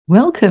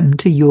Welcome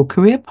to Your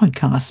Career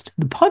Podcast,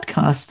 the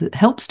podcast that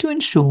helps to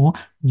ensure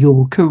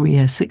your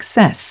career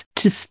success.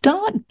 To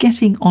start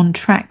getting on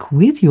track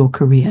with your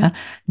career,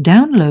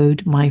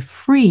 download my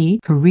free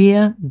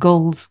career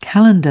goals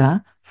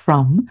calendar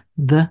from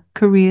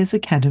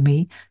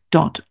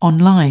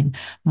thecareersacademy.online.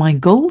 My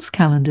goals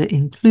calendar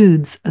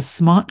includes a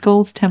SMART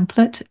goals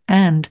template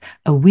and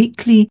a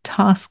weekly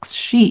tasks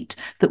sheet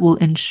that will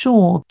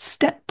ensure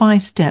step by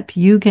step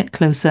you get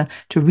closer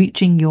to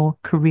reaching your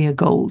career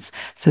goals.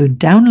 So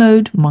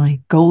download my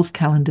goals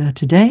calendar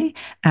today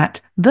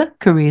at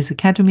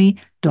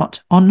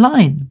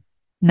thecareersacademy.online.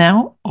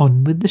 Now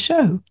on with the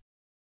show.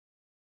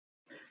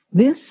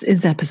 This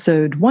is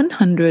episode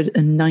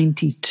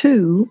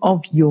 192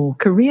 of Your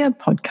Career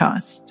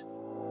Podcast.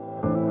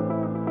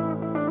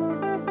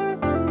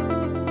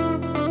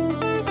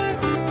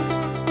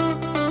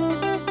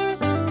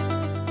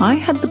 I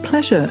had the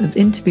pleasure of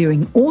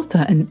interviewing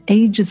author and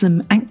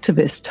ageism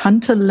activist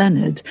Hunter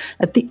Leonard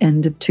at the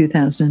end of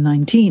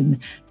 2019,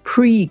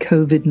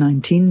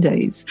 pre-COVID-19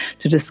 days,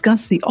 to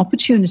discuss the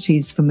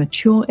opportunities for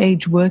mature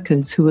age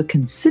workers who are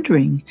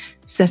considering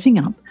setting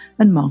up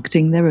and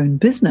marketing their own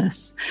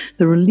business.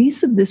 The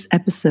release of this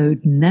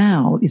episode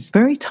now is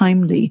very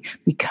timely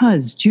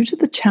because due to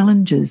the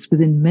challenges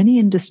within many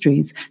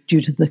industries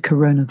due to the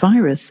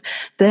coronavirus,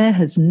 there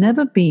has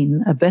never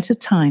been a better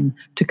time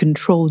to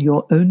control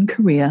your own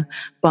career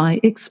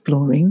by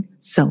exploring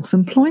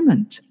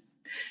self-employment.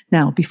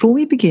 Now, before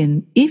we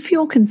begin, if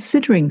you're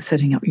considering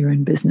setting up your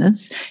own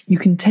business, you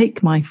can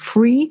take my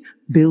free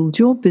Build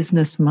Your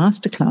Business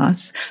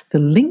Masterclass. The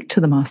link to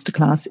the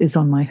masterclass is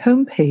on my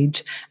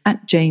homepage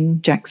at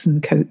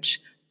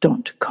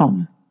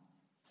janejacksoncoach.com.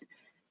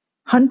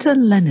 Hunter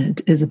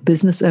Leonard is a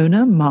business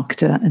owner,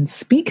 marketer, and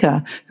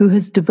speaker who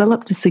has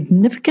developed a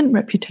significant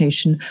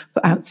reputation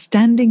for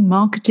outstanding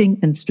marketing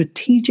and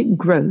strategic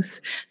growth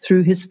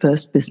through his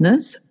first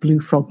business, Blue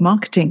Frog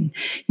Marketing.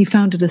 He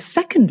founded a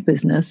second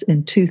business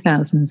in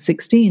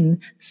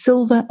 2016,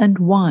 Silver and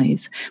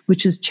Wise,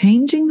 which is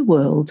changing the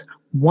world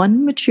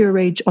one mature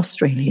age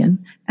Australian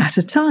at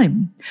a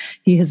time.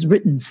 He has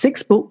written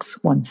 6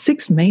 books, won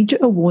 6 major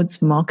awards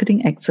for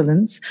marketing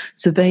excellence,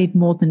 surveyed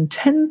more than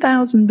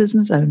 10,000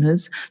 business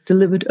owners,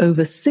 delivered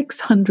over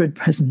 600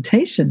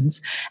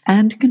 presentations,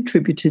 and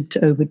contributed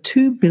to over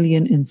 $2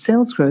 billion in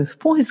sales growth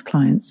for his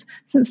clients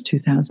since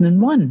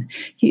 2001.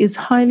 He is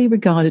highly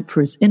regarded for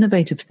his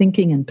innovative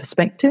thinking and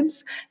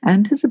perspectives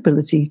and his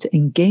ability to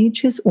engage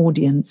his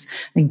audience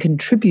and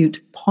contribute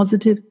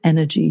positive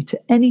energy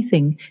to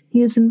anything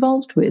he is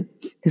involved with.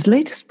 His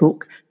latest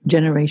book,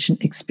 Generation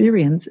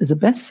Experience, is a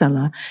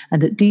bestseller,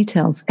 and it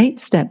details 8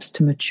 steps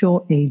to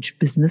mature age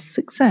business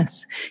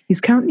success. He's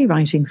currently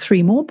writing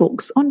 3 more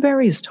books on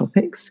various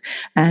topics,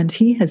 and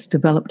he has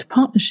developed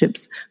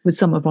partnerships with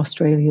some of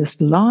Australia's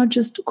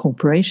largest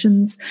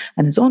corporations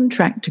and is on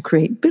track to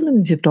create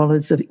billions of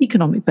dollars of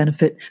economic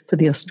benefit for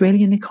the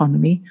Australian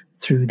economy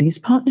through these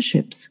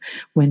partnerships.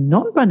 When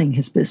not running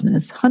his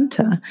business,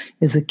 Hunter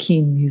is a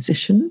keen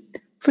musician,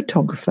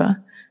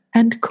 photographer,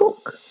 and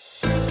cook.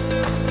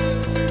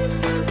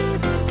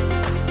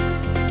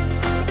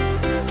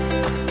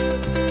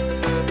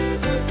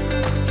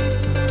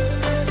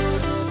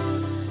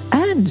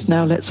 And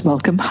now let's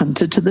welcome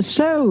Hunter to the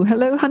show.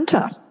 Hello,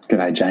 Hunter.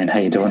 G'day, Jane. How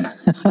you doing?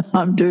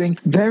 I'm doing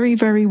very,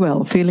 very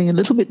well. Feeling a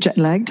little bit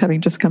jet-lagged, having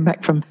just come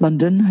back from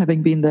London,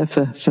 having been there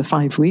for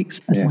 5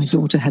 weeks as my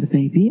daughter had a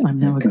baby. I'm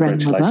now a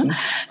grandmother.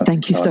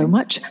 Thank you so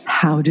much.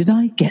 How did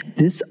I get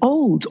this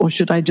old? Or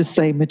should I just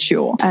say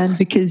mature? And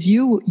because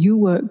you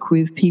work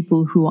with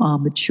people who are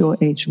mature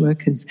age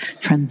workers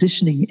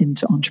transitioning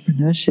into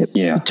entrepreneurship,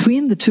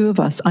 between the two of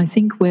us, I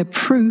think we're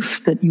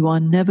proof that you are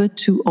never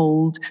too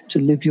old to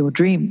live your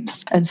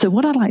dreams. And so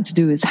what I'd like to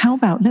do is, how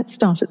about let's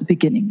start at the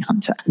beginning,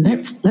 Hunter.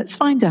 Let's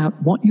find out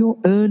what your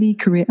early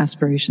career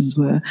aspirations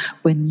were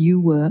when you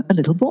were a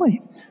little boy.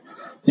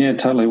 Yeah,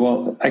 totally.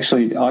 Well,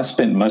 actually, I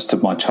spent most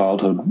of my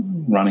childhood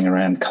running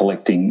around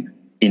collecting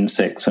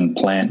insects and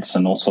plants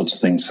and all sorts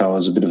of things. So I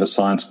was a bit of a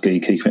science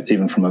geek,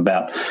 even from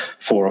about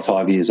 4 or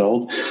 5 years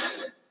old.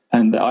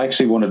 And I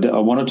actually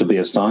wanted to be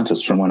a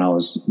scientist from when I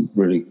was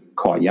really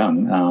quite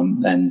young.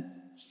 And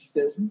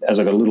as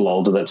I got a little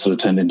older, that sort of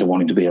turned into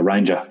wanting to be a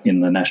ranger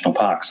in the national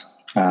parks.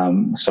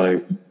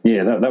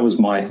 That was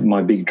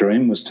my big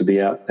dream, was to be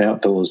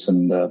outdoors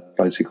and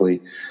basically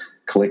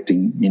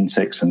collecting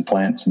insects and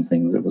plants and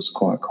things. It was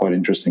quite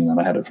interesting that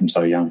I had it from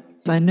so young.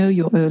 I know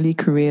your early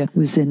career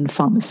was in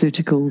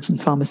pharmaceuticals and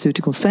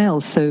pharmaceutical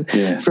sales. So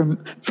from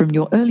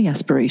your early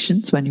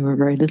aspirations when you were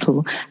very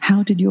little,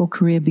 how did your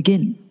career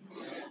begin?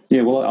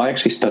 Yeah, well, I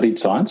actually studied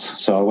science.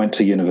 So I went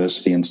to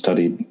university and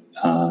studied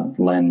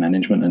land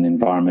management and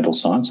environmental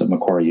science at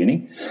Macquarie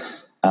Uni.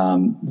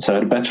 So I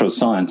had a Bachelor of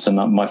Science, and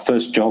my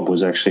first job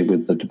was actually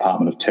with the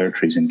Department of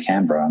Territories in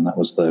Canberra, and that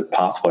was the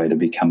pathway to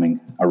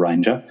becoming a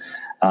ranger.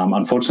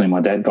 Unfortunately,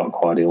 my dad got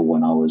quite ill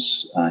when I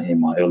was in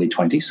my early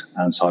 20s,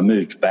 and so I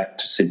moved back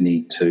to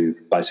Sydney to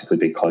basically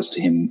be close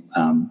to him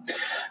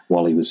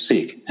while he was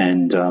sick.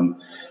 And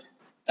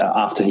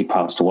after he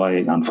passed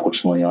away,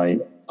 unfortunately,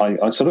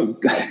 I sort of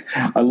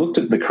I looked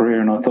at the career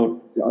and I thought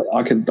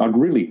I'd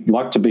really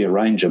like to be a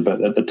ranger,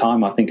 but at the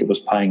time I think it was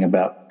paying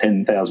about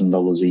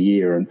 $10,000 a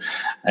year,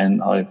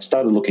 and I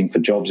started looking for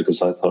jobs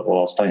because I thought, well,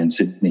 I'll stay in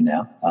Sydney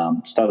now.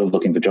 Started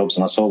looking for jobs,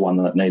 and I saw one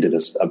that needed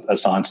a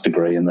science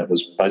degree, and that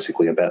was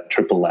basically about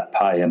triple that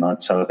pay. And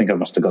so I think I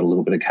must have got a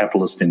little bit of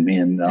capitalist in me,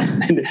 and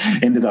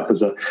ended up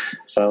as a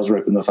sales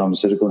rep in the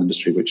pharmaceutical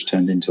industry, which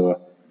turned into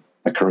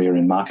a career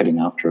in marketing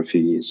after a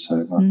few years.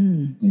 So,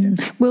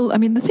 Well, I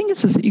mean, the thing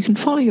is that you can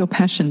follow your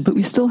passion, but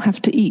we still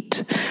have to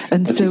eat.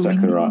 And That's so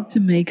exactly we need right. to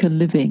make a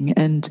living.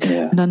 And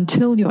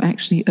until you're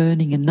actually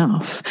earning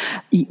enough,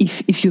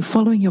 if you're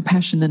following your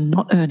passion and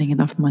not earning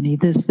enough money,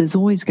 there's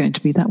always going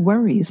to be that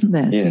worry, isn't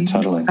there? Yeah, so you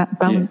totally. need to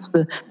balance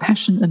the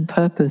passion and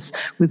purpose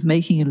with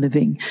making a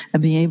living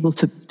and being able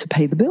to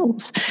pay the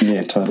bills.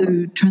 Yeah,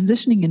 totally. So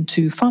transitioning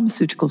into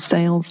pharmaceutical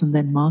sales and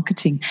then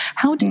marketing,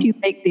 how did you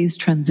make these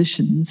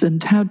transitions,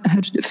 and how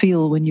did it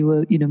feel when you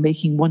were,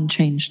 making one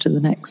change to the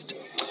next?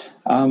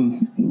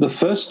 The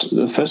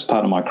first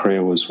part of my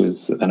career was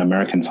with an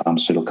American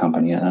pharmaceutical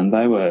company, and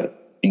they were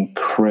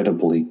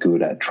incredibly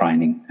good at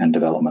training and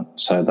development.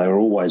 So they were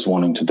always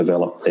wanting to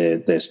develop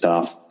their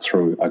staff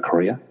through a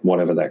career,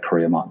 whatever that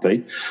career might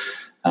be.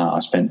 I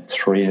spent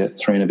three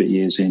and a bit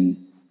years in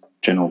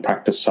general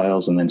practice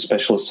sales and then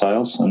specialist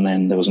sales, and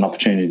then there was an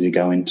opportunity to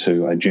go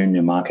into a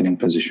junior marketing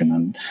position,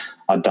 and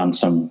I'd done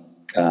some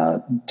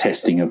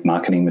testing of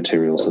marketing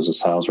materials as a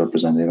sales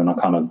representative, and I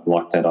kind of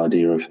liked that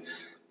idea of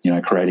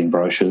creating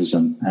brochures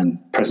and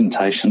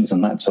presentations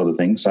and that sort of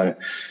thing. So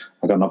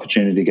I got an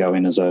opportunity to go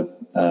in as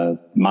a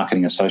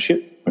marketing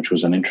associate, which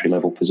was an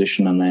entry-level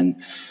position, and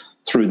then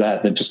through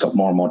that, they just got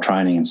more and more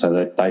training, and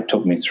so they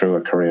took me through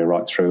a career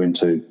right through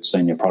into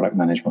senior product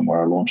management,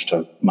 where I launched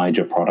a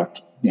major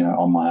product,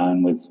 on my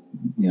own with,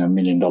 $1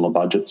 million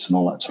budgets and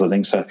all that sort of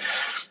thing. So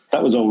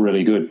that was all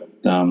really good,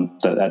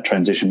 that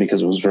transition,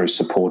 because it was very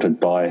supported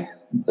by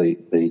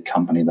the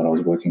company that I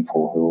was working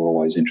for, who were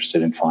always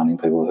interested in finding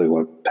people who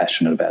were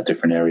passionate about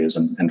different areas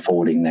and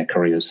forwarding their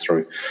careers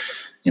through,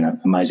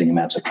 amazing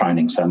amounts of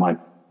training. So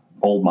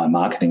all my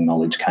marketing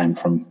knowledge came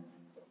from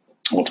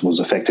what was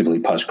effectively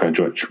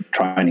postgraduate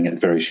training at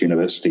various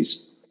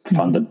universities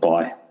funded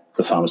by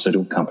the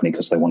pharmaceutical company,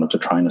 because they wanted to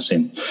train us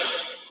in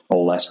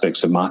all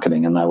aspects of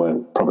marketing, and they were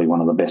probably one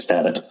of the best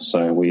at it.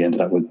 So we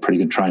ended up with pretty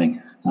good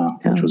training,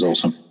 which was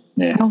awesome.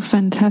 Yeah. How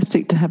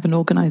fantastic to have an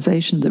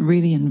organisation that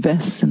really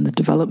invests in the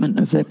development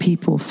of their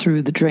people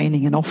through the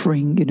training and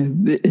offering,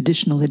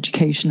 additional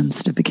education and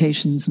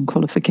certifications and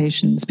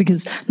qualifications,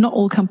 because not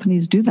all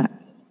companies do that.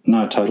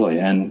 No, totally.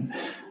 And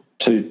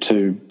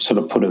to sort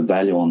of put a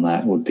value on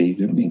that would be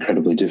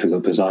incredibly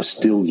difficult, because I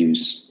still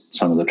use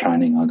some of the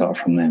training I got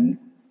from them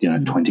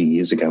 20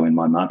 years ago in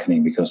my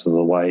marketing, because of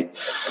the way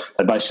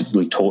they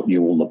basically taught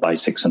you all the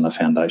basics and the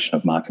foundation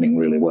of marketing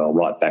really well,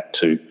 right back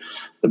to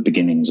the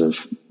beginnings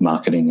of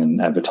marketing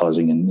and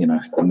advertising and,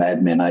 the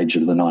Mad Men age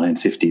of the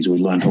 1950s. We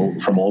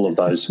learned from all of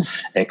those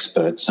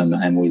experts,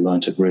 and we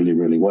learnt it really,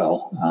 really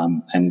well.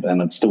 And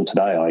it's still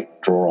today I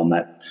draw on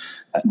that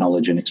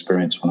knowledge and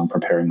experience when I'm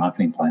preparing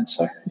marketing plans.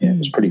 So, it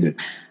was pretty good.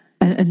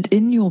 And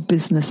in your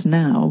business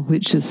now,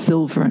 which is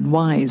Silver and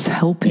Wise,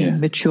 helping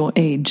mature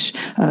age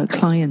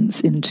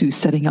clients into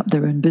setting up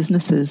their own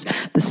businesses,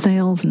 the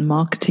sales and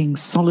marketing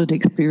solid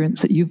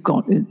experience that you've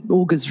got, it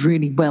augurs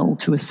really well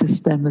to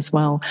assist them, as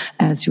well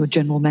as your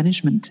general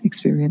management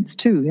experience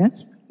too,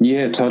 yes?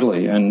 Yeah,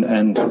 totally.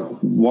 And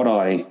what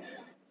I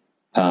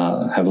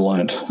have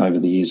learnt over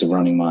the years of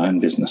running my own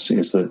business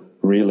is that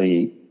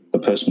really the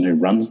person who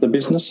runs the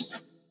business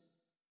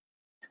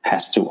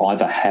has to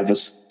either have a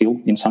skill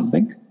in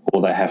something,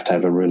 or they have to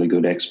have a really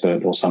good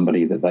expert or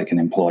somebody that they can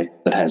employ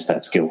that has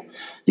that skill.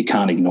 You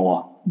can't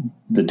ignore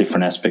the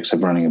different aspects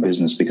of running a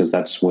business, because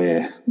that's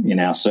where, in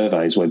our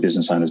surveys, where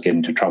business owners get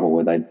into trouble,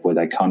 where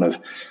they kind of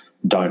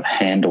don't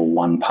handle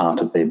one part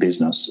of their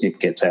business. It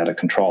gets out of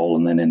control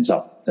and then ends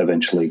up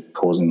eventually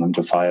causing them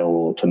to fail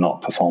or to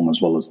not perform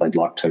as well as they'd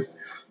like to.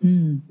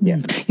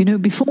 Yeah.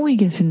 Before we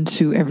get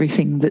into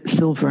everything that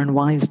Silver and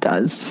Wise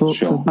does for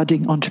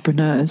budding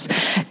entrepreneurs,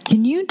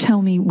 can you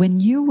tell me, when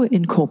you were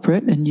in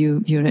corporate and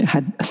you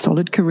had a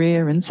solid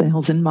career in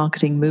sales and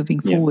marketing moving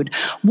forward,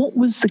 what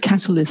was the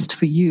catalyst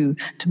for you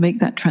to make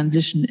that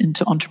transition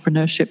into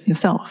entrepreneurship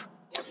yourself?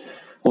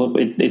 Well,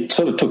 it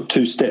sort of took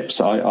two steps.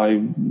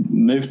 I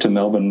moved to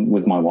Melbourne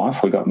with my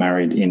wife. We got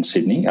married in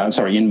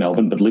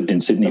Melbourne, but lived in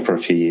Sydney for a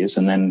few years.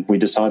 And then we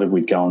decided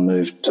we'd go and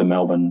move to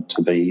Melbourne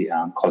to be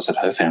closer to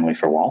her family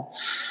for a while.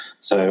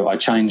 So I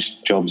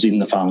changed jobs in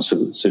the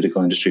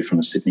pharmaceutical industry from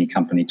a Sydney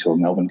company to a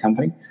Melbourne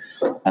company.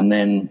 And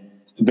then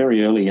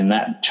very early in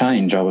that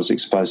change, I was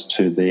exposed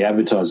to the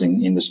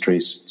advertising industry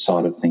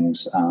side of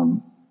things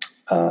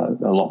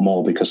a lot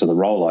more, because of the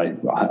role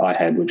I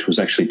had, which was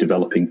actually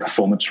developing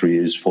performance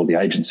reviews for the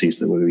agencies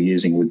that we were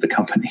using with the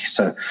company.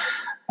 So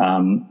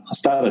I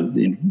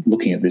started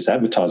looking at this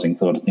advertising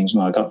sort of things,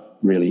 and I got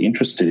really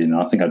interested in it.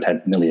 I think I'd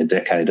had nearly a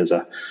decade as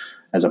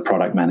as a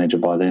product manager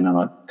by then, and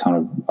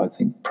I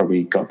think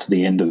probably got to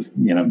the end of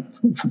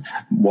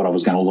what I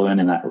was going to learn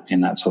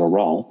in that sort of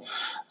role,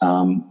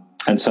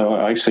 and so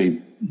I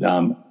actually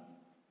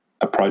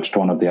approached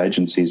one of the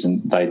agencies,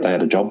 and they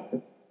had a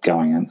job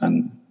going,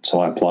 and so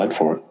I applied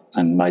for it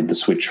and made the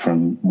switch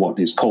from what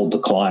is called the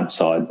client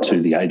side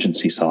to the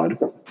agency side,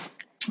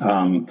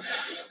 and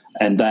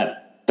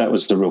that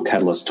was the real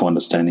catalyst to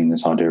understanding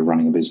this idea of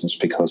running a business,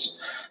 because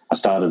I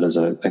started as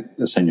a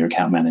senior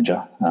account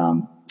manager.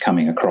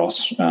 Coming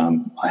across,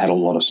 I had a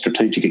lot of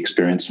strategic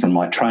experience from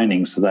my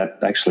training, so that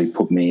actually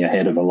put me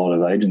ahead of a lot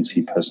of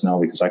agency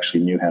personnel, because I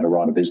actually knew how to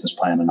write a business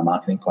plan and a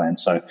marketing plan.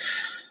 So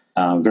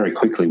very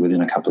quickly,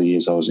 within a couple of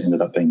years, I ended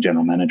up being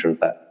general manager of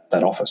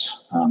that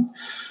office,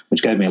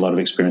 which gave me a lot of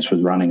experience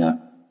with running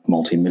a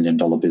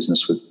multi-million-dollar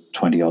business with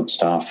 20-odd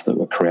staff that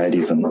were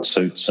creative and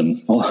suits and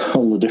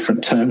all the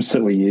different terms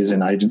that we use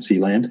in agency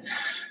land.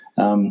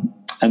 And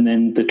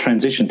then the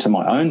transition to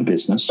my own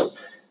business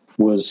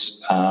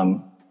was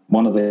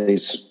one of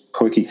these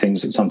quirky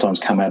things that sometimes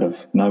come out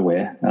of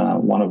nowhere.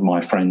 One of my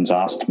friends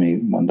asked me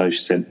one day, she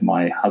said,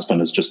 my husband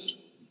has just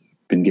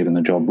been given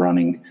a job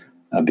running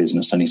a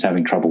business and he's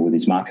having trouble with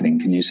his marketing.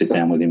 Can you sit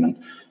down with him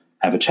and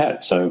have a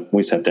chat? So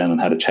we sat down and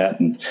had a chat,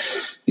 and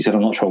he said,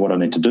 I'm not sure what I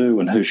need to do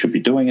and who should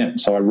be doing it.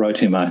 So I wrote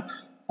him a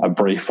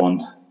brief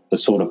on the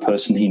sort of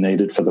person he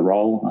needed for the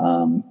role,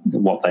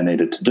 what they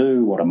needed to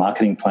do, what a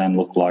marketing plan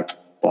looked like,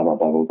 blah, blah,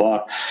 blah,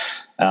 blah,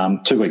 blah.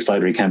 2 weeks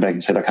later, he came back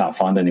and said, I can't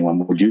find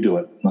anyone. Would you do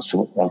it? And I said,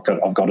 well,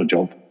 I've got a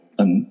job.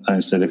 And I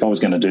said, if I was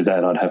going to do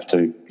that, I'd have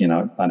to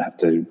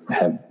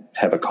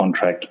have a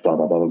contract, blah,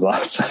 blah, blah, blah, blah.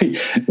 So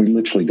we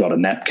literally got a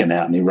napkin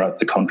out and he wrote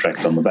the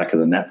contract on the back of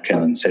the napkin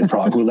and said,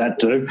 right, will that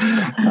do?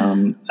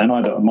 And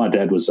my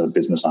dad was a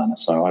business owner,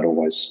 so I'd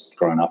always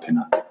grown up in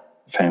a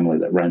family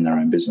that ran their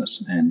own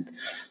business. And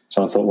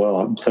so I thought, well,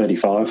 I'm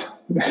 35.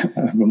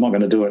 I'm not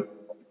going to do it.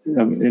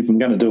 If I'm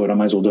going to do it, I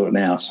may as well do it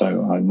now.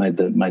 So I made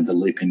the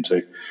leap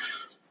into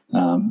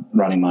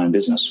running my own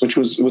business, which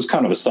was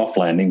kind of a soft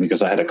landing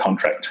because I had a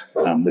contract.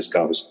 This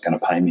guy was going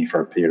to pay me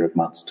for a period of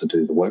months to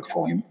do the work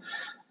for him.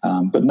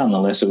 But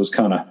nonetheless, it was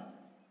kind of,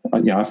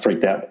 I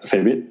freaked out a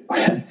fair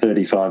bit.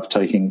 35,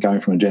 going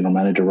from a general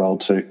manager role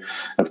to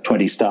have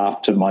 20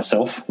 staff to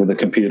myself with a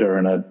computer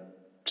and a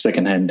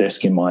second-hand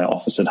desk in my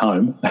office at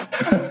home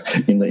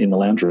in the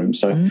lounge room.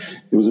 So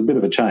it was a bit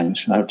of a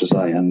change, I have to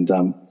say. And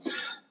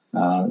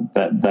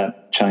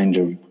that change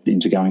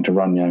into going to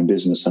run your own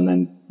business and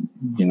then,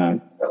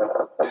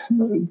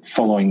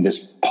 following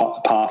this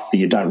path that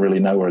you don't really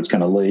know where it's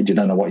going to lead. You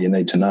don't know what you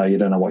need to know. You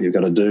don't know what you've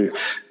got to do.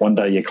 One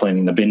day you're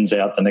cleaning the bins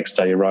out. The next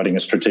day you're writing a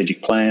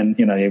strategic plan.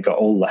 You've got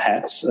all the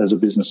hats as a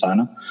business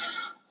owner.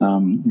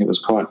 It was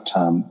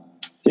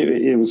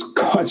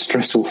quite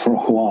stressful for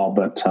a while,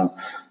 but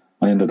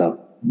I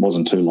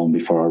wasn't too long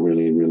before I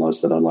really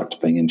realised that I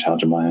liked being in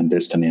charge of my own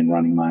destiny and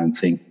running my own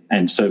thing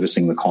and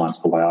servicing the clients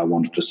the way I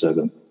wanted to serve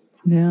them.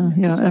 Yeah.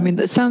 So, I mean,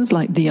 it sounds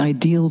like the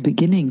ideal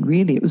beginning,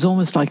 really. It was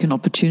almost like an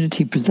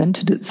opportunity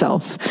presented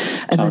itself.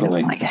 And then it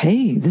was like,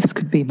 hey, this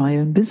could be my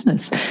own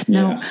business.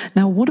 Now,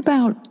 what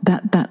about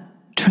that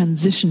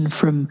transition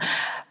from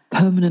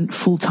permanent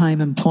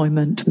full-time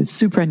employment with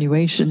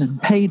superannuation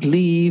and paid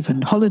leave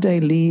and holiday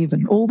leave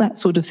and all that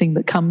sort of thing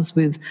that comes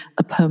with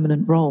a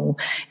permanent role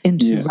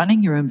into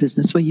running your own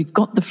business, where you've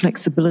got the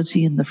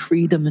flexibility and the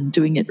freedom and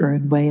doing it your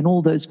own way and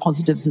all those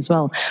positives as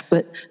well,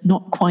 but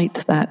not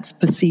quite that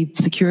perceived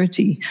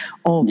security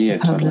of a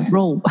permanent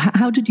role.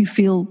 How did you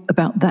feel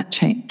about that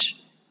change?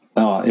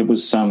 It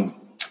was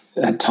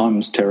at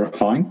times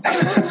terrifying.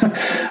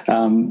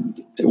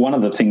 One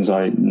of the things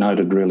I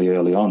noted really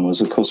early on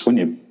was, of course, when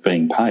you're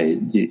being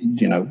paid,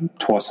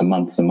 twice a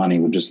month the money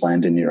would just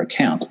land in your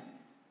account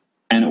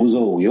and it was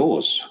all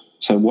yours.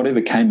 So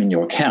whatever came in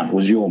your account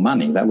was your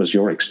money. That was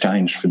your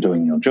exchange for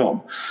doing your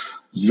job.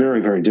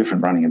 Very, very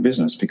different running a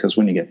business, because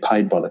when you get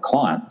paid by the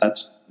client, that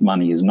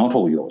money is not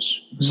all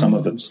yours. Mm-hmm. Some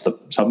of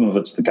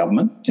it's the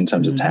government in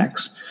terms of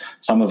tax.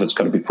 Some of it's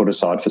got to be put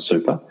aside for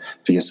super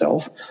for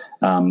yourself.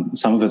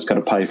 Some of it's got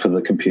to pay for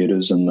the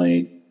computers and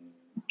the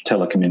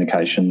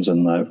telecommunications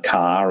and the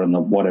car and the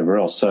whatever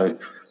else. So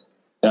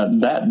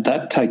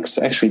that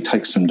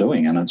takes some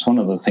doing, and it's one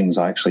of the things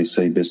I actually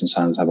see business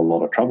owners have a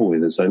lot of trouble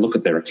with, is they look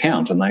at their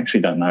account and they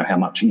actually don't know how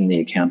much in the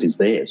account is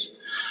theirs.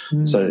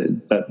 So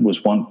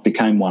that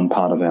became one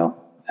part of our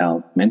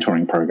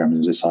mentoring program,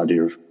 is this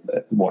idea of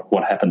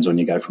what happens when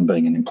you go from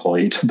being an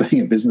employee to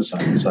being a business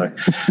owner. So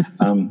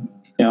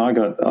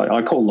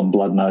I call them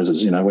blood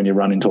noses, when you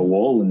run into a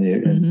wall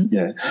and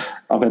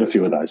I've had a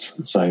few of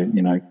those. So,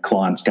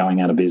 clients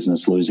going out of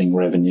business, losing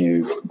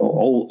revenue,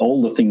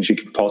 all the things you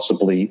could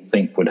possibly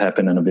think would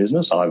happen in a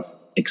business. I've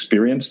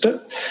experienced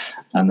it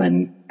and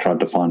then tried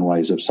to find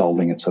ways of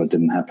solving it so it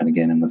didn't happen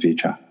again in the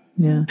future.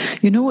 Yeah.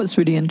 What's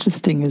really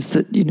interesting is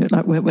that,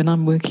 like when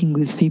I'm working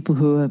with people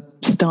who are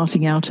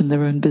starting out in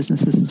their own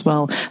businesses as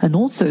well, and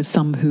also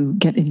some who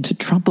get into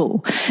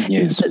trouble,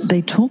 is that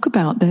they talk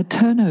about their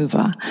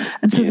turnover.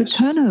 And so the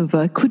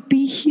turnover could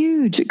be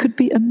huge. It could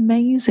be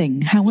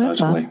amazing.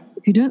 However,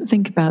 if you don't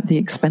think about the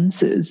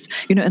expenses,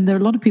 and there are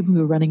a lot of people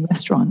who are running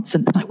restaurants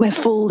and like, we're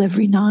full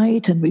every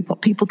night and we've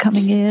got people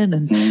coming in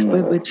and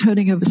we're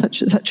turning over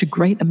such a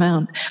great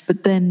amount.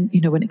 But then,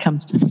 when it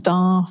comes to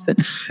staff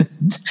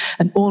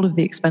and all of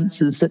the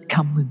expenses that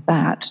come with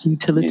that,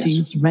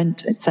 utilities,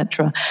 rent,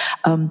 etc.,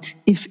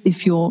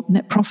 if your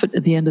net profit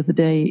at the end of the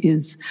day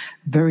is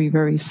very,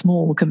 very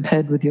small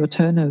compared with your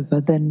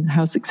turnover, then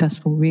how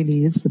successful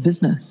really is the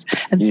business?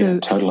 And so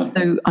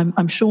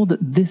I'm sure that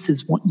this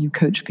is what you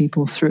coach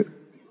people through.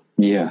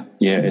 Yeah.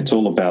 It's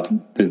all about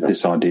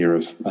this idea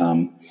of,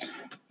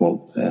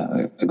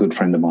 a good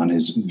friend of mine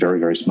who's a very,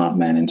 very smart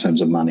man in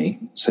terms of money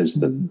says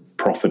that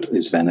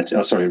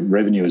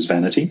revenue is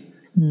vanity.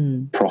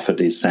 Profit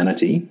is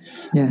sanity.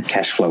 Yes.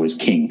 Cash flow is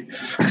king.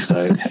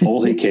 So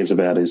all he cares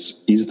about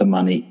is the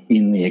money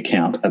in the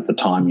account at the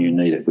time you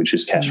need it, which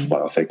is cash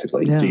flow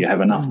effectively. Do you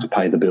have enough to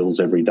pay the bills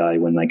every day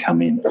when they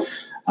come in,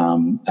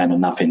 and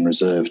enough in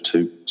reserve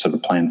to sort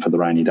of plan for the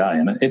rainy day?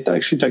 And it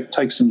actually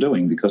takes some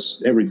doing,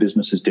 because every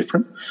business is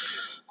different.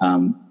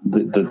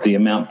 The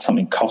amount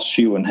something costs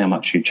you and how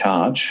much you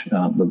charge,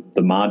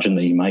 the margin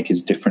that you make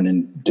is different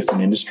in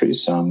different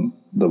industries.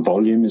 The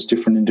volume is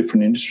different in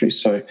different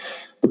industries. So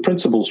the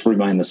principles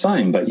remain the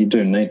same, but you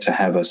do need to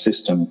have a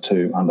system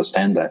to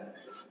understand that.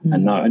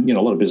 And know,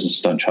 a lot of businesses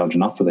don't charge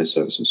enough for their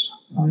services.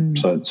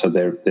 So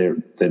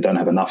they don't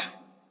have enough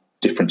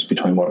difference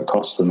between what it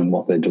costs them and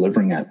what they're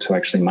delivering at to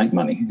actually make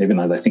money, even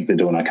though they think they're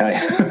doing okay.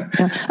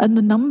 And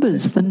the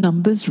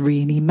numbers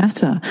really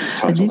matter.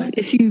 Totally. And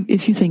if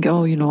you think,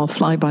 I'll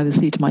fly by the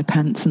seat of my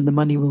pants and the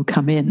money will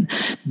come in,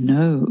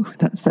 no,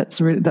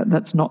 that's really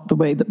that's not the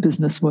way that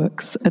business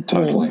works at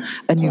all.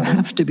 And you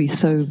have to be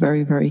so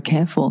very, very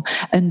careful.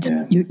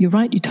 And you're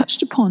right. You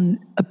touched upon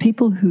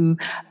people who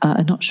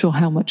are not sure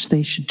how much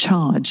they should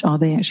charge. Are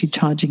they actually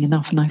charging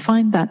enough? And I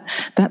find that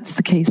that's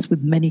the case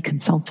with many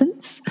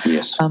consultants.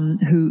 Yes.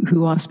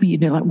 Who ask me,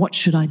 what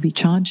should I be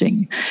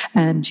charging?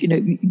 And,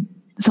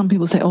 some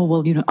people say,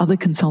 other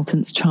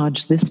consultants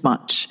charge this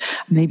much.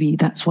 Maybe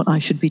that's what I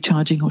should be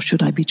charging, or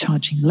should I be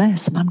charging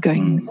less? And I'm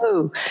going,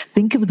 no,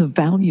 think of the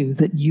value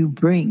that you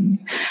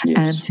bring. Yes.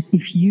 And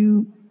if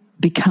you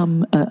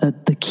become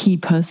the key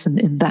person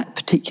in that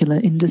particular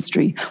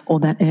industry or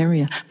that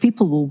area,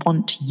 people will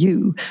want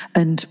you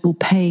and will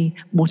pay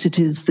what it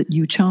is that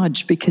you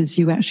charge, because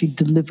you actually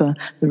deliver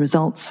the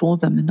results for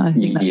them. And I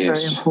think that's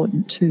very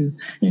important too.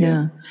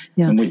 Yeah.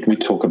 And we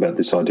talk about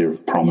this idea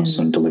of promise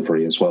and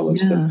delivery as well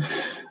as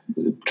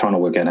trying to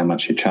work out how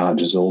much you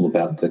charge is all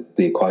about the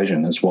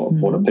equation. Is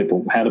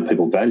how do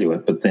people value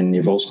it? But then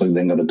you've also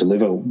then got to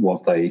deliver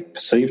what they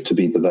perceive to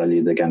be the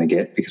value they're going to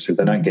get, because if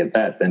they don't get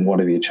that, then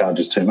whatever you charge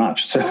is too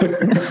much. So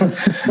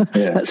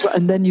that's right,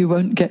 and then you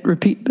won't get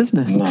repeat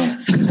business. No,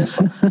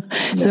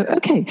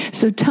 exactly.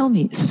 So tell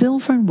me,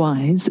 Silver and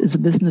Wise is a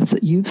business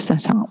that you've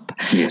set up.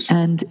 Yes.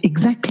 And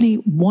exactly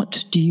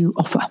what do you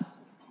offer?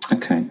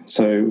 Okay,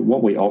 so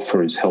what we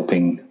offer is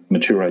helping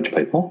mature age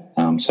people.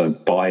 So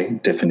by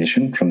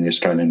definition, from the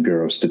Australian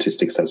Bureau of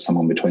Statistics, that's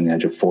someone between the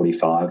age of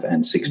 45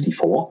 and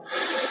 64.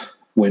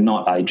 We're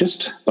not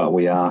ageist, but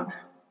we are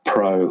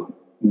pro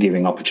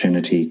giving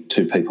opportunity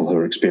to people who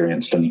are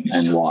experienced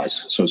and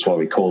wise. So that's why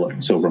we call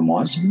it Silver and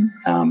Wise.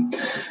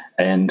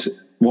 And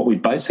what we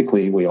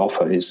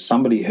offer is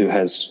somebody who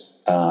has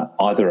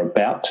either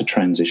about to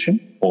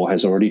transition or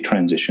has already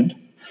transitioned,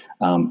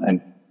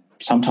 and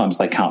sometimes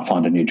they can't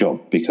find a new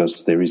job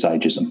because there is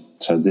ageism.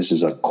 So this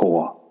is a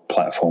core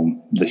platform,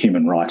 the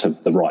human right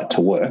of the right to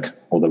work,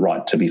 or the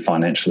right to be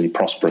financially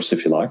prosperous,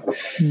 if you like,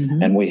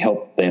 and we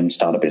help them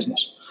start a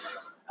business.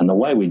 And the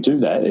way we do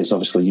that is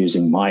obviously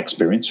using my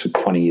experience for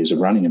 20 years of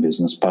running a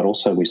business, but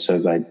also we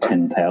surveyed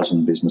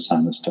 10,000 business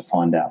owners to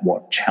find out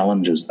what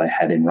challenges they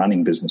had in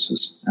running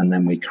businesses. And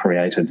then we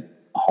created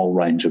a whole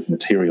range of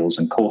materials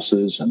and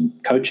courses and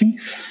coaching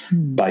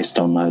based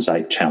on those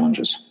 8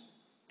 challenges,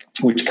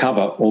 which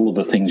cover all of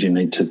the things you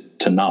need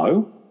to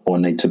know or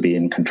need to be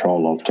in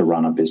control of to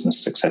run a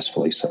business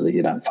successfully so that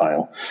you don't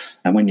fail.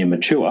 And when you're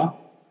mature,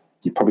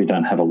 you probably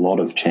don't have a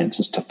lot of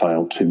chances to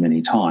fail too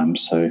many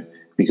times, so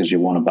because you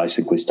want to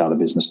basically start a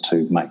business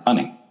to make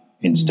money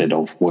instead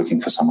of working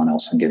for someone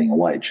else and getting a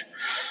wage.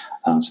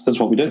 So that's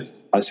what we do,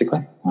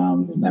 basically.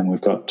 And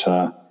we've got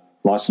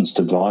licensed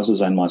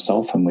advisors and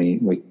myself, and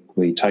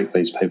we take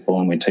these people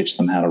and we teach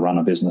them how to run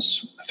a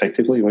business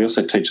effectively. We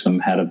also teach them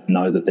how to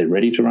know that they're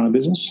ready to run a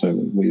business. So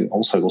we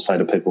also will say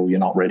to people, you're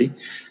not ready.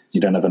 You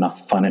don't have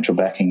enough financial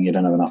backing. You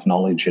don't have enough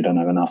knowledge. You don't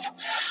have enough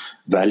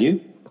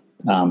value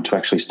to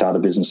actually start a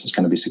business that's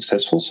going to be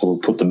successful. So we'll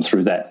put them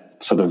through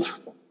that sort of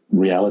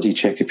reality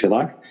check, if you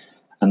like,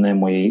 and then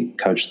we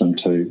coach them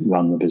to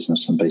run the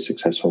business and be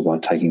successful by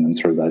taking them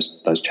through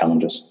those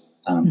challenges,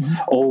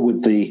 all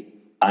with the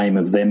aim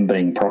of them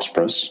being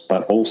prosperous,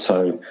 but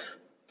also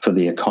for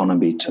the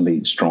economy to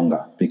be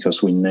stronger,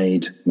 because we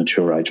need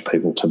mature age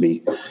people to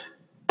be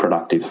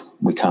productive.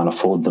 We can't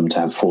afford them to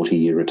have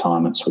 40-year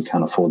retirements. We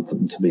can't afford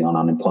them to be on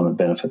unemployment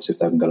benefits if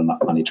they haven't got enough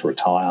money to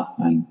retire.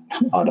 And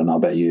I don't know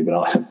about you,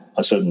 but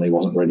I certainly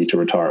wasn't ready to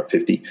retire at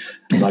 50,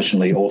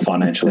 emotionally or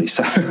financially.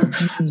 So,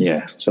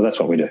 yeah, so that's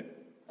what we do.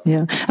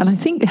 Yeah, and I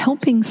think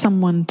helping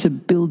someone to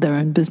build their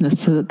own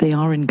business so that they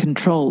are in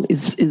control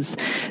is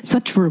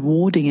such a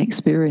rewarding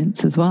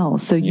experience as well.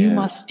 So you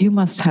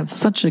must have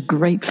such a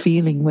great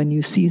feeling when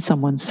you see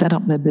someone set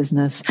up their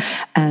business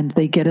and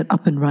they get it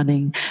up and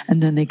running,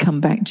 and then they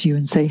come back to you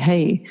and say,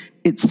 "Hey,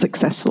 it's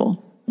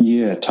successful."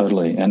 Yeah,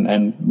 totally.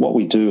 And what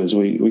we do is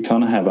we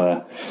kind of have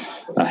a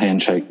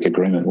handshake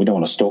agreement. We don't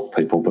want to stalk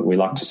people, but we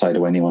like to say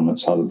to anyone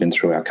that's either been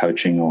through our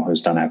coaching or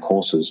has done our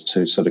courses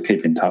to sort of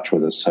keep in touch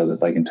with us so that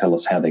they can tell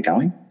us how they're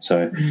going.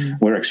 So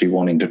we're actually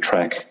wanting to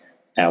track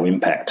our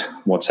impact.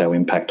 What's our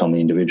impact on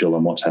the individual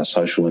and what's our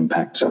social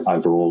impact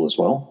overall as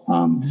well?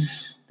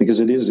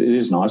 Because it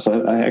is nice.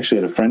 I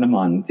actually had a friend of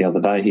mine the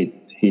other day.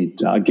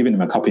 I'd given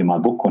him a copy of my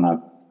book when I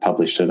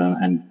published it,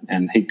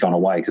 and he'd gone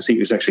away because he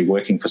was actually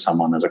working for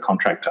someone as a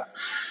contractor.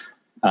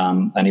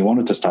 And he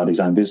wanted to start his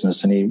own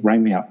business, and he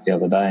rang me up the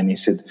other day and he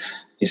said,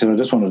 I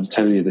just wanted to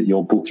tell you that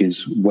your book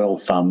is well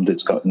thumbed.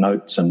 It's got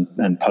notes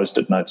and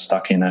post-it notes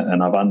stuck in it,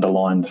 and I've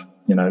underlined,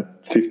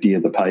 50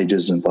 of the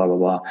pages and blah, blah,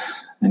 blah.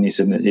 And he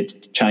said,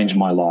 it changed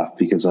my life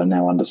because I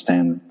now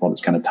understand what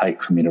it's going to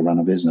take for me to run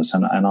a business.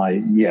 And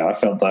I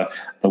felt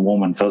the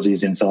warm and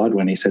fuzzies inside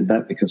when he said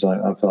that, because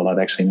I felt I'd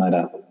actually made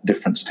a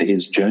difference to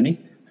his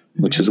journey,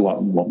 which is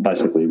what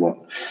basically what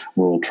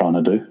we're all trying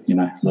to do,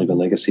 leave a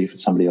legacy for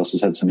somebody else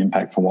has had some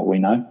impact from what we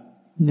know.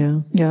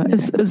 Yeah.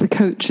 As a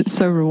coach, it's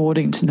so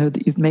rewarding to know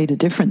that you've made a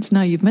difference.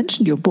 Now, you've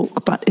mentioned your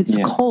book, but it's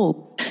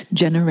called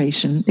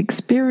Generation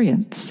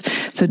Experience.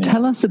 So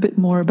tell us a bit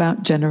more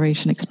about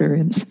Generation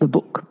Experience, the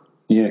book.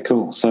 Yeah,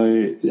 cool.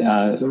 So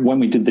when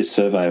we did this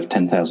survey of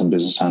 10,000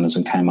 business owners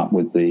and came up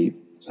with the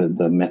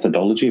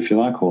methodology, if you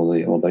like,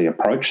 or the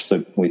approach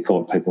that we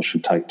thought people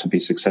should take to be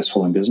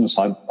successful in business,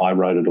 I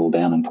wrote it all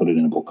down and put it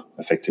in a book,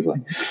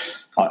 effectively.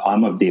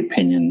 I'm of the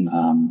opinion,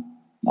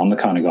 I'm the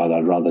kind of guy that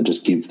I'd rather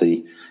just give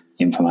the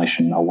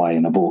information away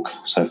in a book.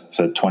 So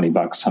for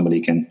 $20,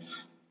 somebody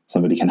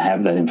can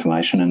have that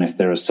information, and if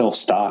they're a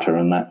self-starter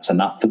and that's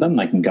enough for them,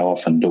 they can go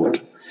off and do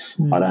it.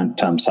 I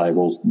don't say,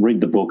 well, read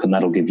the book and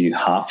that'll give you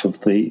half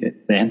of the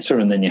answer,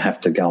 and then you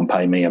have to go and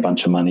pay me a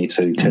bunch of money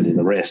to tell you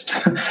the rest.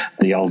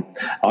 The old,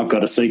 I've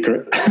got a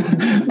secret.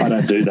 I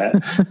don't do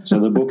that. So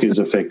the book is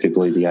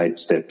effectively the 8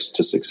 steps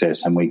to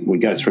success, and we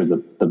go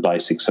through the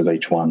basics of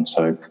each one.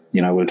 So,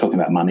 we were talking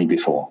about money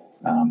before.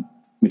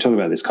 We talk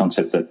about this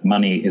concept that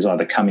money is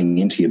either coming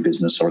into your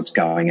business or it's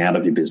going out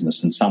of your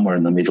business, and somewhere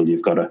in the middle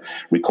you've got to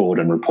record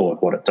and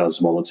report what it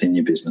does while it's in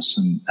your business,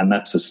 and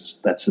that's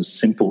as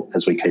simple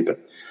as we keep it.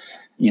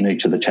 In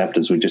each of the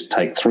chapters, we just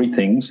take 3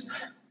 things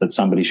that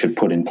somebody should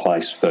put in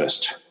place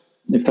first.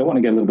 If they want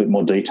to get a little bit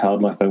more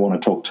detailed, like if they want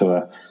to talk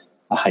to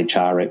a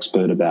HR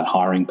expert about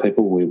hiring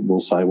people,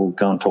 we'll say, well,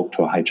 go and talk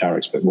to a HR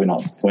expert. We're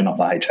not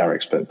the HR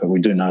expert, but we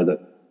do know that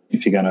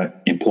if you're going to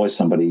employ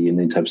somebody, you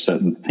need to have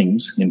certain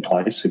things in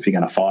place. If you're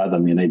going to fire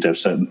them, you need to have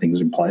certain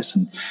things in place.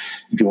 And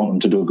if you want them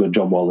to do a good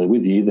job while they're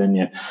with you, then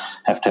you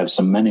have to have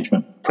some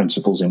management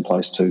principles in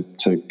place to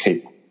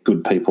keep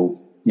good people,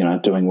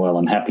 doing well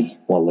and happy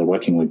while they're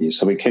working with you.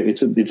 So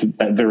it's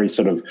that very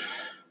sort of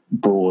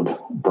broad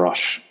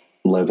brush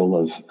level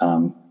of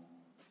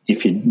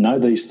if you know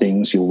these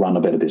things, you'll run a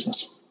better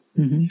business.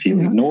 If you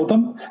ignore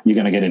them, you're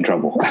going to get in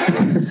trouble.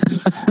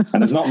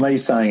 And it's not me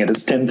saying it.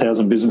 It's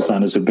 10,000 business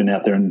owners who've been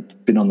out there and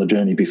been on the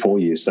journey before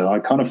you. So I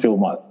kind of feel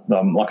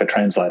like a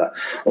translator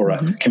or a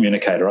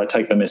communicator. I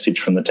take the message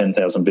from the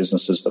 10,000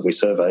 businesses that we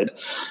surveyed.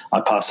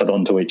 I pass it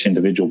on to each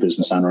individual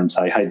business owner and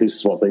say, hey, this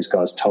is what these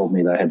guys told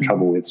me they had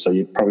trouble with. So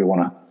you probably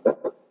want to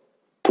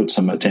put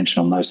some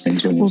attention on those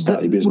things when you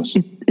start your business.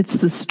 It's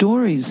the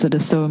stories that are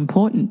so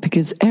important,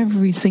 because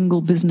every single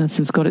business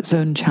has got its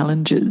own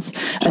challenges.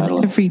 Totally.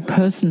 And every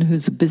person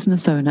who's a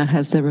business owner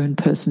has their own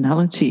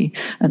personality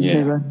and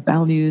their own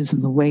values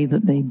and the way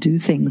that they do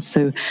things.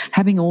 So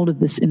having all of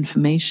this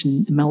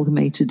information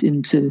amalgamated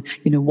into,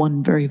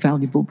 one very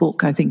valuable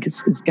book, I think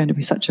is going to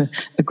be such a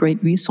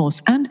great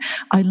resource. And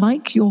I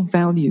like your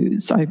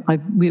values.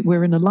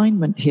 We're in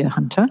alignment here,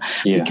 Hunter,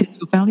 because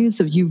your values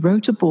of you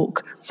wrote a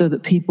book so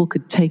that people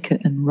could take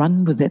it and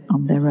run with it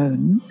on their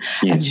own.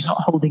 And you're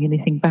not holding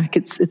anything back.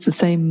 It's the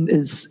same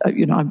as,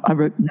 I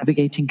wrote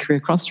Navigating Career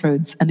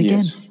Crossroads. And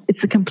again,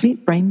 it's a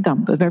complete brain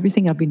dump of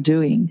everything I've been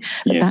doing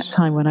at that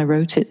time when I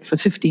wrote it for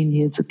 15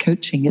 years of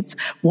coaching. It's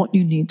what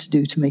you need to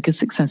do to make a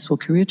successful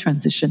career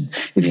transition.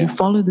 If you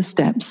follow the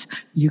steps,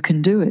 you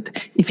can do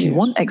it. If you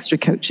want extra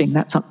coaching,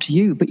 that's up to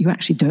you, but you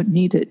actually don't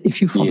need it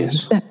if you follow the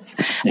steps.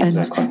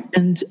 Exactly.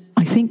 And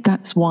I think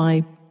that's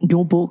why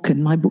your book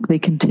and my book, they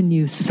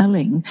continue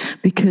selling,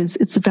 because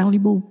it's a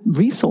valuable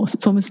resource.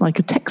 It's almost like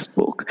a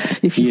textbook.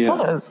 If you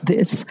follow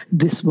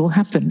this will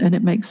happen, and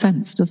it makes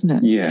sense, doesn't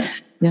it? Yeah.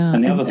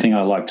 And the other thing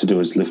I like to do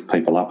is lift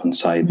people up and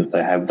say that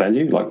they have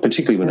value, like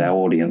particularly with our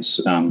audience.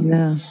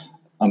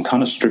 I'm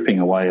kind of stripping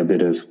away a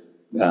bit of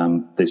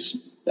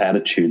this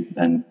attitude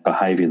and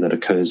behaviour that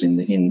occurs in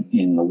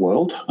the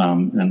world.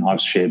 And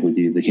I've shared with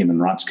you the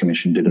Human Rights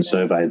Commission did a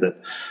survey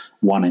that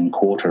 1 in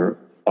quarter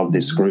of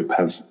this group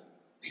have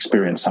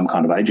experienced some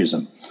kind of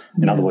ageism.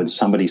 In other words,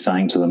 somebody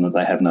saying to them that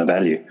they have no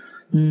value.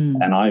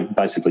 And I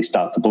basically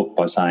start the book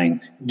by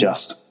saying,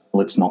 just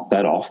let's knock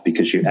that off,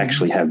 because you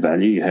actually have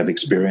value, you have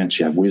experience,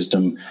 you have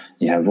wisdom,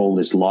 you have all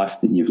this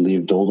life that you've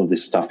lived, all of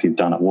this stuff you've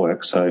done at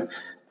work. So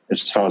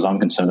as far as I'm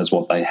concerned, it's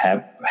what they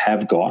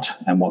have got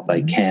and what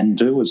they can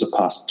do, as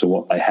opposed to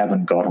what they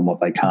haven't got and what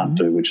they can't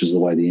do, which is the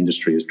way the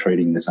industry is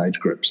treating this age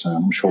group. So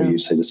I'm sure you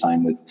see the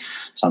same with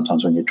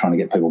sometimes when you're trying to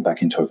get people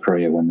back into a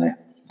career when they're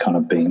kind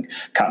of being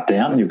cut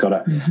down. You've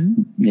got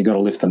to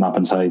lift them up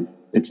and say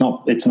it's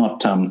not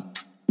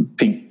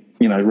pink,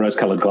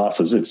 rose-coloured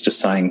glasses. It's just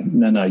saying,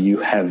 no, you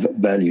have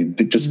value.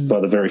 But just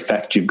by the very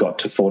fact you've got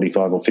to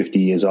 45 or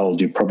 50 years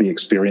old, you've probably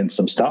experienced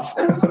some stuff.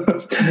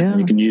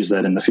 You can use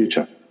that in the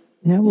future.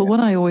 Yeah, well, what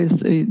I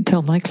always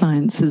tell my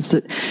clients is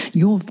that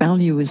your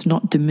value is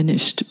not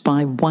diminished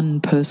by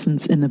one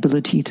person's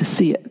inability to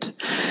see it,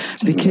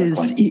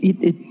 because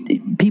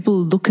people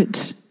look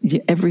at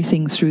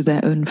everything through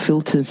their own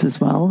filters as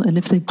well. And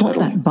if they've got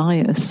that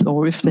bias,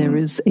 or if there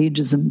is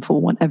ageism for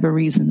whatever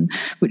reason,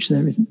 which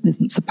there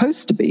isn't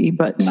supposed to be,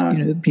 but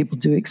people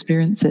do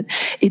experience it,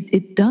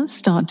 it does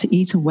start to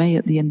eat away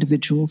at the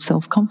individual's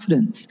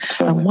self-confidence.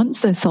 And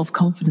once their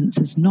self-confidence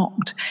is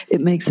knocked,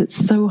 it makes it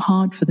so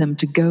hard for them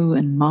to go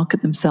and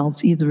market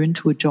themselves either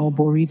into a job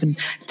or even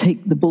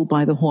take the bull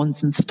by the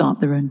horns and start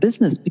their own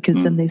business,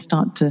 because then they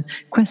start to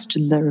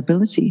question their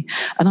ability.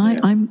 And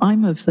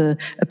I'm of the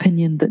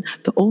opinion that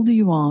the older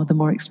you are, the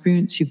more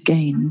experience you've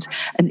gained.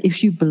 And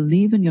if you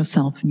believe in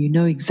yourself and you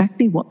know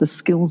exactly what the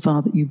skills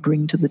are that you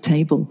bring to the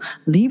table,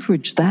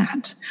 leverage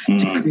that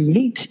to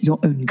create your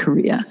own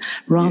career,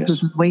 rather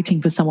than waiting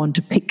for someone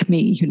to pick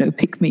me,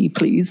 pick me,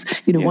 please.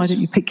 Why don't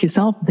you pick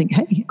yourself and think,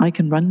 hey, I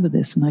can run with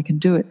this and I can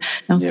do it.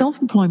 Now,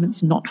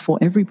 self-employment's not for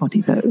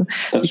everybody, though,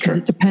 because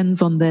it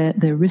depends on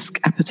their risk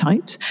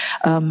appetite.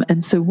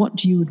 And so what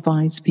do you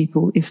advise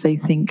people if they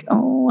think,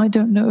 oh, I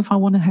don't know if I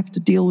want to have to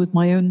deal with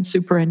my own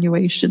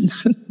superannuation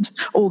and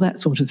all that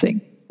sort of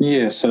thing?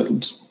 Yeah, so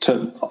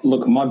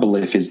look, my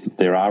belief is that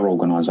there are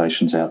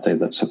organisations out there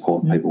that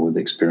support people with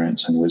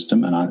experience and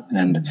wisdom,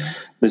 and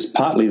there's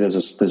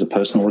a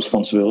personal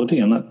responsibility,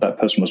 and that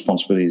personal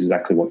responsibility is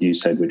exactly what you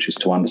said, which is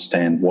to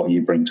understand what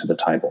you bring to the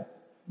table.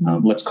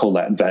 Let's call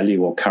that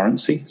value or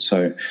currency.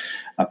 So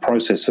a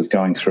process of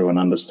going through and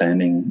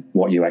understanding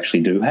what you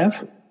actually do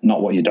have,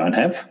 not what you don't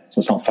have. So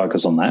let's not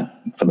focus on that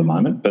for the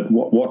moment, but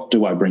what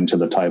do I bring to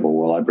the table?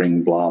 Well, I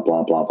bring blah,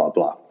 blah, blah, blah,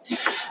 blah.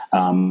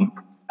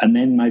 And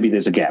then maybe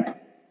there's a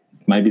gap.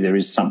 Maybe there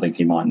is something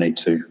you might need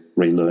to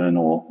relearn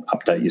or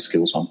update your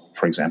skills on.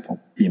 For example,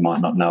 you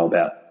might not know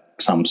about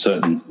some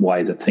certain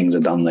way that things are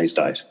done these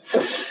days.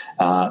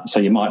 So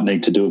you might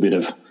need to do a bit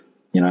of,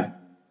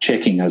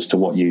 checking as to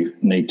what you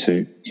need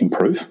to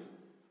improve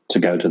to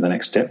go to the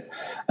next step.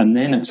 And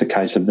then it's a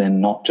case of then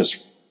not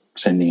just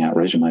sending out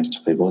resumes to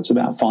people. It's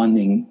about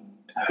finding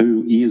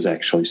who is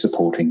actually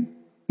supporting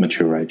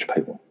mature age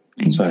people.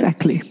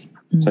 Exactly.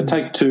 So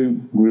take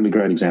 2 really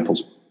great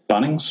examples.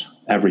 Bunnings,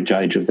 average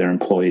age of their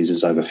employees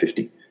is over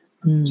 50.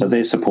 So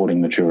they're supporting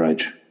mature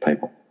age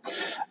people.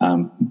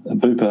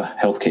 Bupa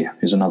Healthcare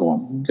is another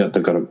one.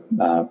 They've got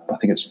I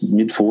think it's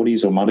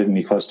mid-40s or might even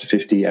be close to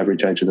 50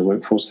 average age of the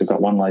workforce. They've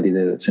got one lady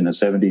there that's in her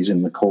 70s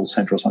in the call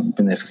centre or something,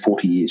 been there for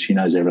 40 years. She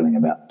knows everything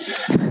about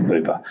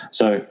Bupa.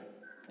 So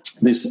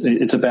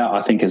it's about,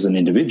 I think, as an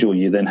individual,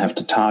 you then have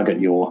to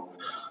target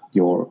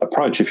your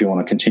approach. If you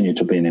want to continue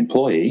to be an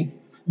employee,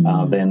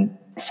 then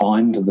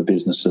find the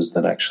businesses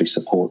that actually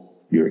support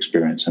your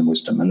experience and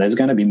wisdom. And there's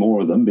going to be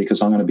more of them,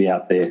 because I'm going to be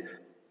out there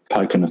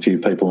poking a few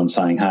people and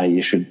saying, hey,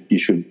 you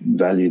should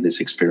value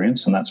this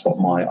experience. And that's what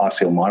I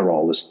feel my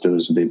role is to do,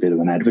 is to be a bit of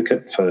an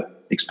advocate for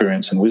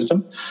experience and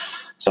wisdom.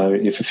 So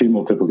if a few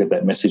more people get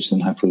that message, then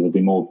hopefully there'll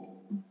be more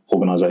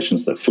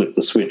organisations that flip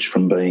the switch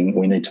from being,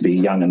 we need to be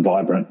young and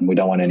vibrant and we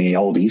don't want any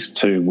oldies,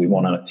 to we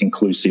want an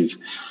inclusive,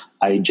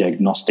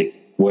 age-agnostic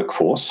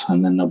workforce,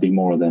 and then there'll be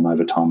more of them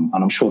over time.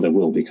 And I'm sure there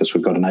will, because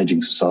we've got an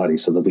ageing society,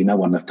 so there'll be no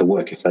one left to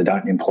work if they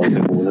don't employ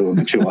people who are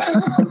mature.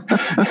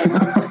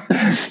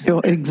 You're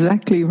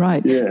exactly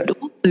right. Yeah. But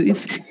also,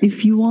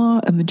 if you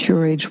are a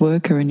mature age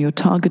worker and you're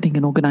targeting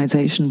an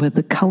organisation where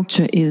the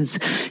culture is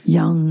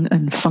young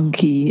and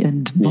funky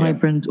and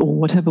vibrant, or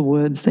whatever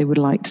words they would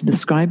like to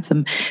describe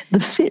them, the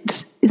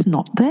fit is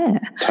not there.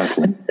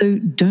 Totally. And so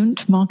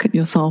don't market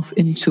yourself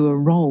into a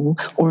role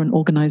or an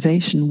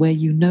organisation where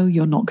you know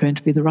you're not going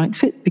to be the right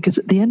fit, because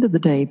at the end of the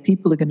day,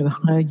 people are going to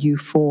hire you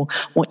for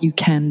what you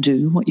can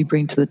do, what you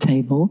bring to the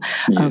table,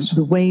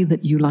 the way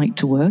that you like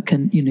to work,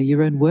 and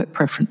your own work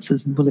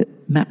preferences, and will it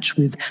match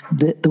with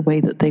the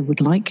way that they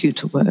would like you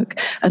to work.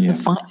 And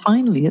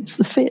finally, it's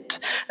the fit.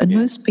 And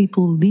most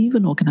people leave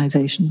an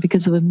organisation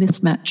because of a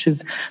mismatch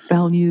of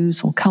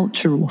values or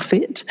culture or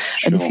fit.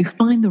 Sure. And if you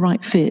find the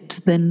right fit,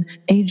 then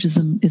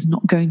ageism is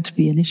not going to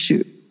be an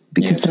issue.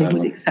 because they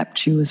will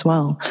accept you as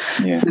well.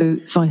 Yeah.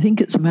 So I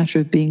think it's a matter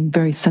of being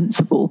very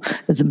sensible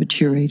as a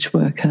mature age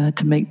worker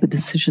to make the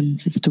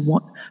decisions as to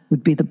what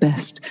would be the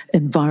best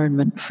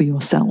environment for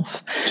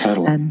yourself.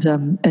 Totally.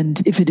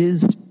 And if it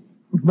is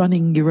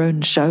running your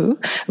own show,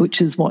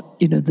 which is what,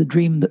 the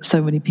dream that so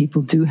many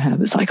people do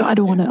have. It's like, I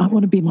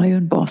want to be my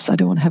own boss. I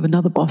don't want to have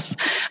another boss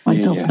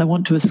myself, and I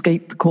want to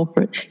escape the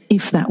corporate.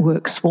 If that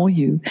works for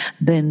you,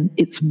 then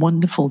it's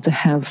wonderful to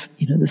have,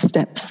 the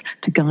steps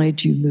to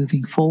guide you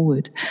moving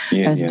forward.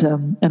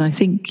 And I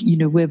think,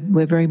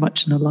 we're very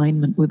much in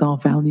alignment with our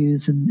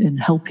values and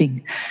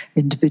helping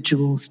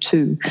individuals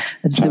too.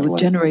 And so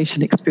with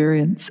Generation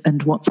Experience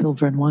and what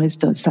Silver and Wise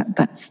does,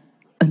 that's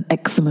an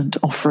excellent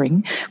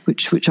offering,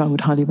 which I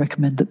would highly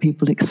recommend that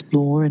people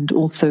explore. And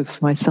also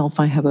for myself,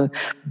 I have a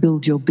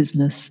Build Your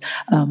Business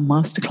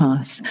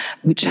masterclass,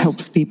 which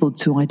helps people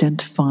to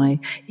identify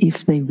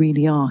if they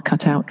really are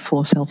cut out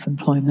for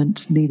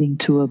self-employment, leading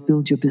to a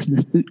Build Your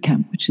Business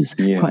bootcamp, which is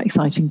quite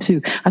exciting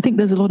too. I think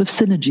there's a lot of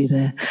synergy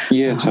there.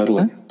 Yeah,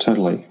 totally.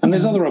 And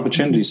there's other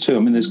opportunities too. I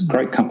mean, there's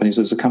great companies.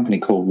 There's a company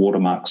called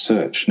Watermark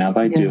Search. Now,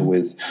 they deal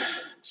with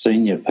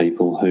senior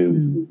people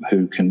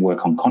who can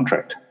work on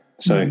contract.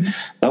 So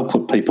they'll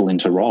put people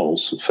into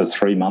roles for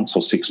 3 months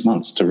or 6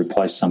 months to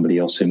replace somebody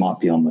else who might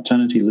be on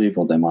maternity leave,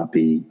 or they might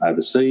be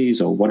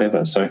overseas or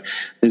whatever. So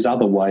there's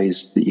other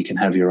ways that you can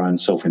have your own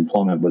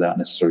self-employment without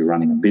necessarily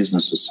running a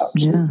business as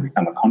such. So you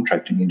become a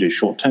contractor and you do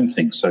short-term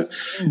things. So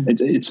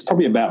it's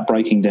probably about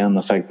breaking down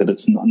the fact that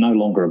it's no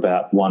longer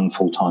about one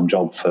full-time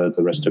job for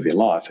the rest of your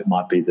life. It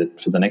might be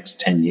that for the next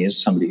 10 years,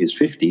 somebody who's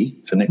 50,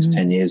 for the next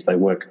 10 years, they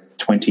work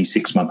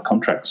 26-month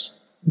contracts.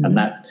 And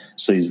that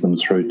sees them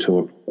through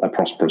to a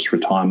prosperous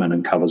retirement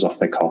and covers off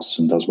their costs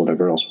and does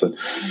whatever else. But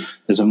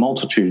there's a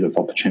multitude of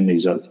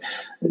opportunities. I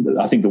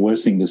think the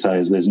worst thing to say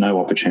is there's no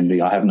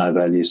opportunity. I have no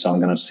value, so I'm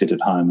going to sit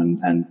at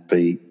home and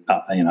be,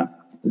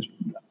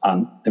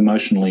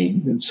 emotionally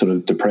sort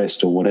of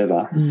depressed or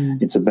whatever.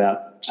 It's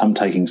about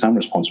taking some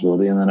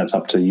responsibility, and then it's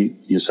up to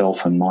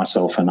yourself and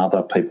myself and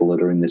other people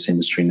that are in this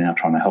industry now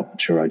trying to help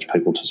mature age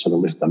people to sort of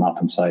lift them up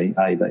and say,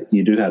 hey, that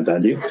you do have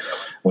value.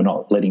 We're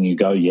not letting you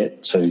go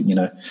yet. So,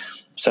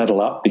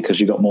 saddle up because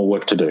you've got more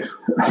work to do.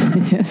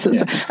 Yes, that's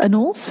right. And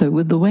also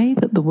with the way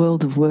that the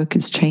world of work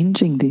is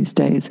changing these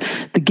days,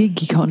 the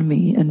gig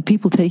economy and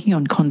people taking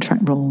on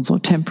contract roles or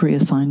temporary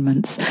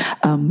assignments,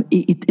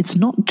 it's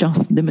not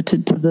just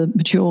limited to the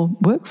mature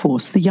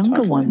workforce. The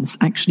younger ones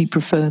actually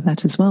prefer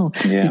that as well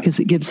because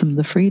it gives them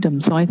the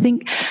freedom. So I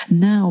think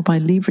now by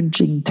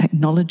leveraging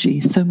technology,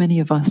 so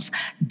many of us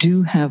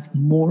do have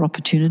more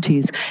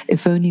opportunities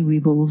if only we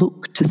will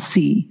look to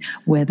see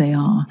where they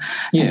are.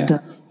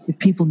 And, if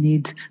people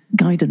need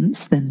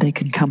guidance, then they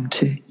can come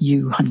to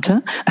you,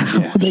 Hunter,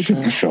 or they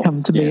can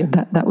come to me, and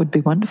that would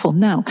be wonderful.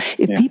 Now,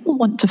 if people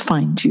want to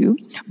find you,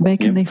 where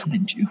can they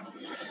find you?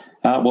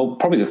 Well,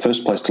 probably the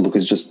first place to look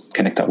is just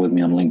connect up with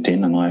me on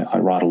LinkedIn, and I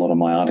write a lot of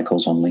my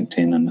articles on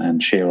LinkedIn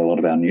and share a lot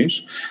of our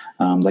news.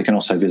 They can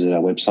also visit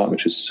our website,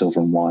 which is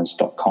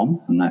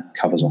silverandwise.com, and that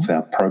covers off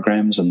our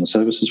programs and the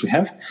services we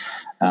have.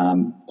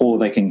 Or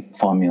they can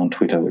find me on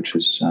Twitter, which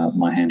is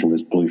my handle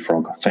is Blue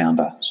Frog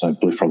Founder. So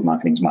Blue Frog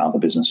Marketing is my other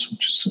business,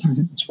 which is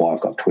that's why I've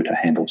got Twitter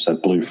handle. So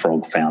Blue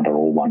Frog Founder,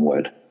 all one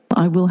word.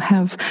 I will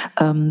have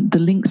the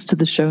links to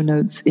the show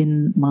notes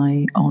on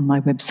my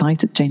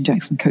website at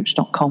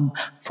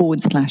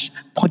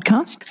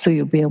janejacksoncoach.com/podcast. So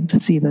you'll be able to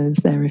see those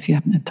there if you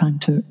haven't had time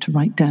to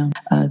write down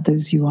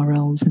those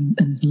URLs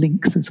and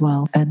links as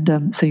well.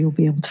 And so you'll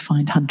be able to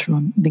find Hunter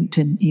on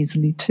LinkedIn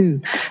easily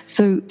too.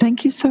 So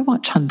thank you so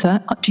much,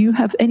 Hunter. Do you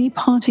have any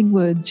parting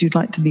words you'd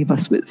like to leave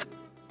us with?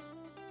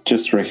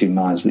 Just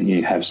recognise that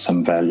you have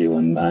some value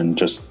and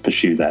just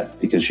pursue that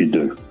because you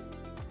do.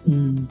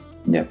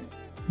 Yep.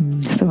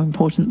 So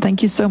important.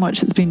 Thank you so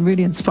much. It's been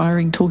really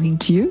inspiring talking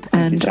to you.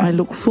 And I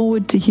look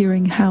forward to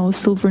hearing how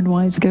Silver and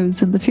Wise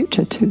goes in the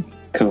future too.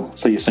 Cool.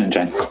 See you soon,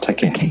 Jane. Take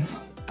care. Okay.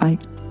 Bye.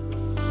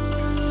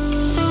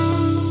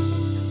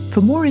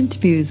 For more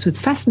interviews with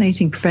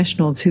fascinating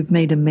professionals who've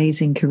made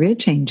amazing career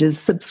changes,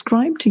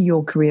 subscribe to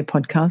Your Career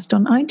Podcast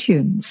on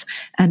iTunes.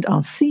 And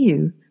I'll see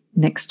you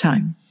next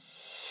time.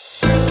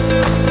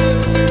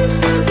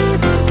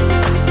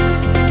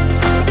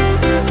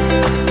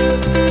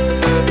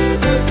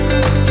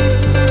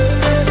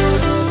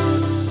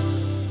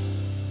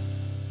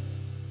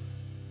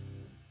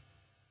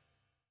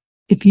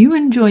 If you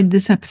enjoyed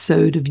this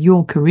episode of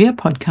Your Career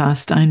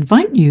Podcast, I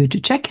invite you to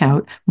check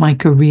out my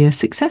Career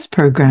Success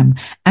Program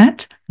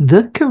at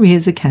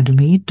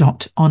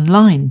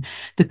thecareersacademy.online.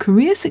 The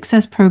Career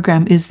Success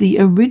Program is the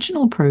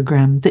original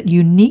program that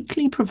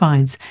uniquely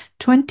provides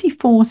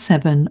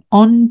 24/7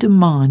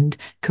 on-demand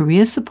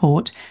career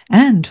support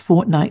and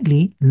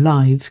fortnightly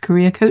live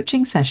career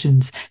coaching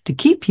sessions to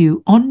keep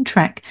you on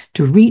track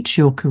to reach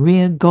your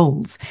career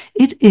goals.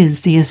 It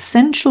is the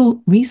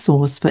essential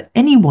resource for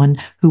anyone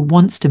who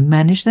wants to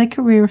manage their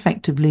career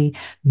effectively,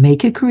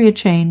 make a career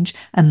change,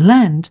 and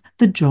land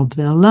the job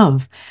they'll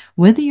love.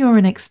 Whether you're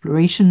in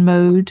exploration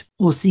mode, road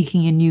or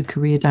seeking a new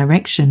career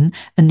direction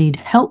and need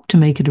help to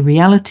make it a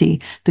reality,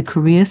 the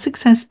Career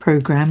Success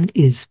Program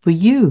is for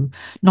you.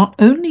 Not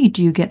only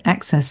do you get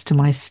access to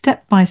my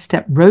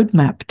step-by-step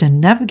roadmap to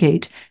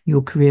navigate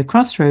your career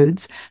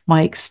crossroads,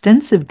 my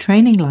extensive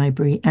training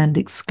library and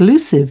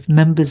exclusive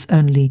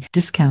members-only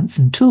discounts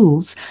and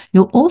tools,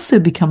 you'll also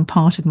become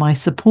part of my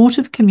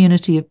supportive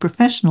community of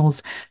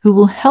professionals who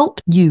will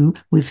help you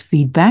with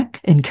feedback,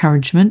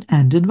 encouragement,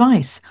 and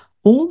advice.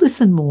 All this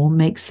and more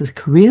makes the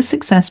Career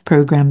Success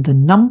Program the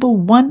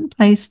 #1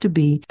 place to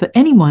be for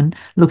anyone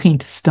looking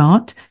to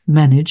start,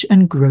 manage,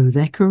 and grow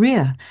their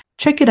career.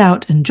 Check it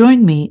out and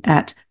join me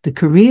at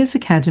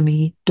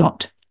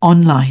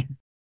thecareersacademy.online.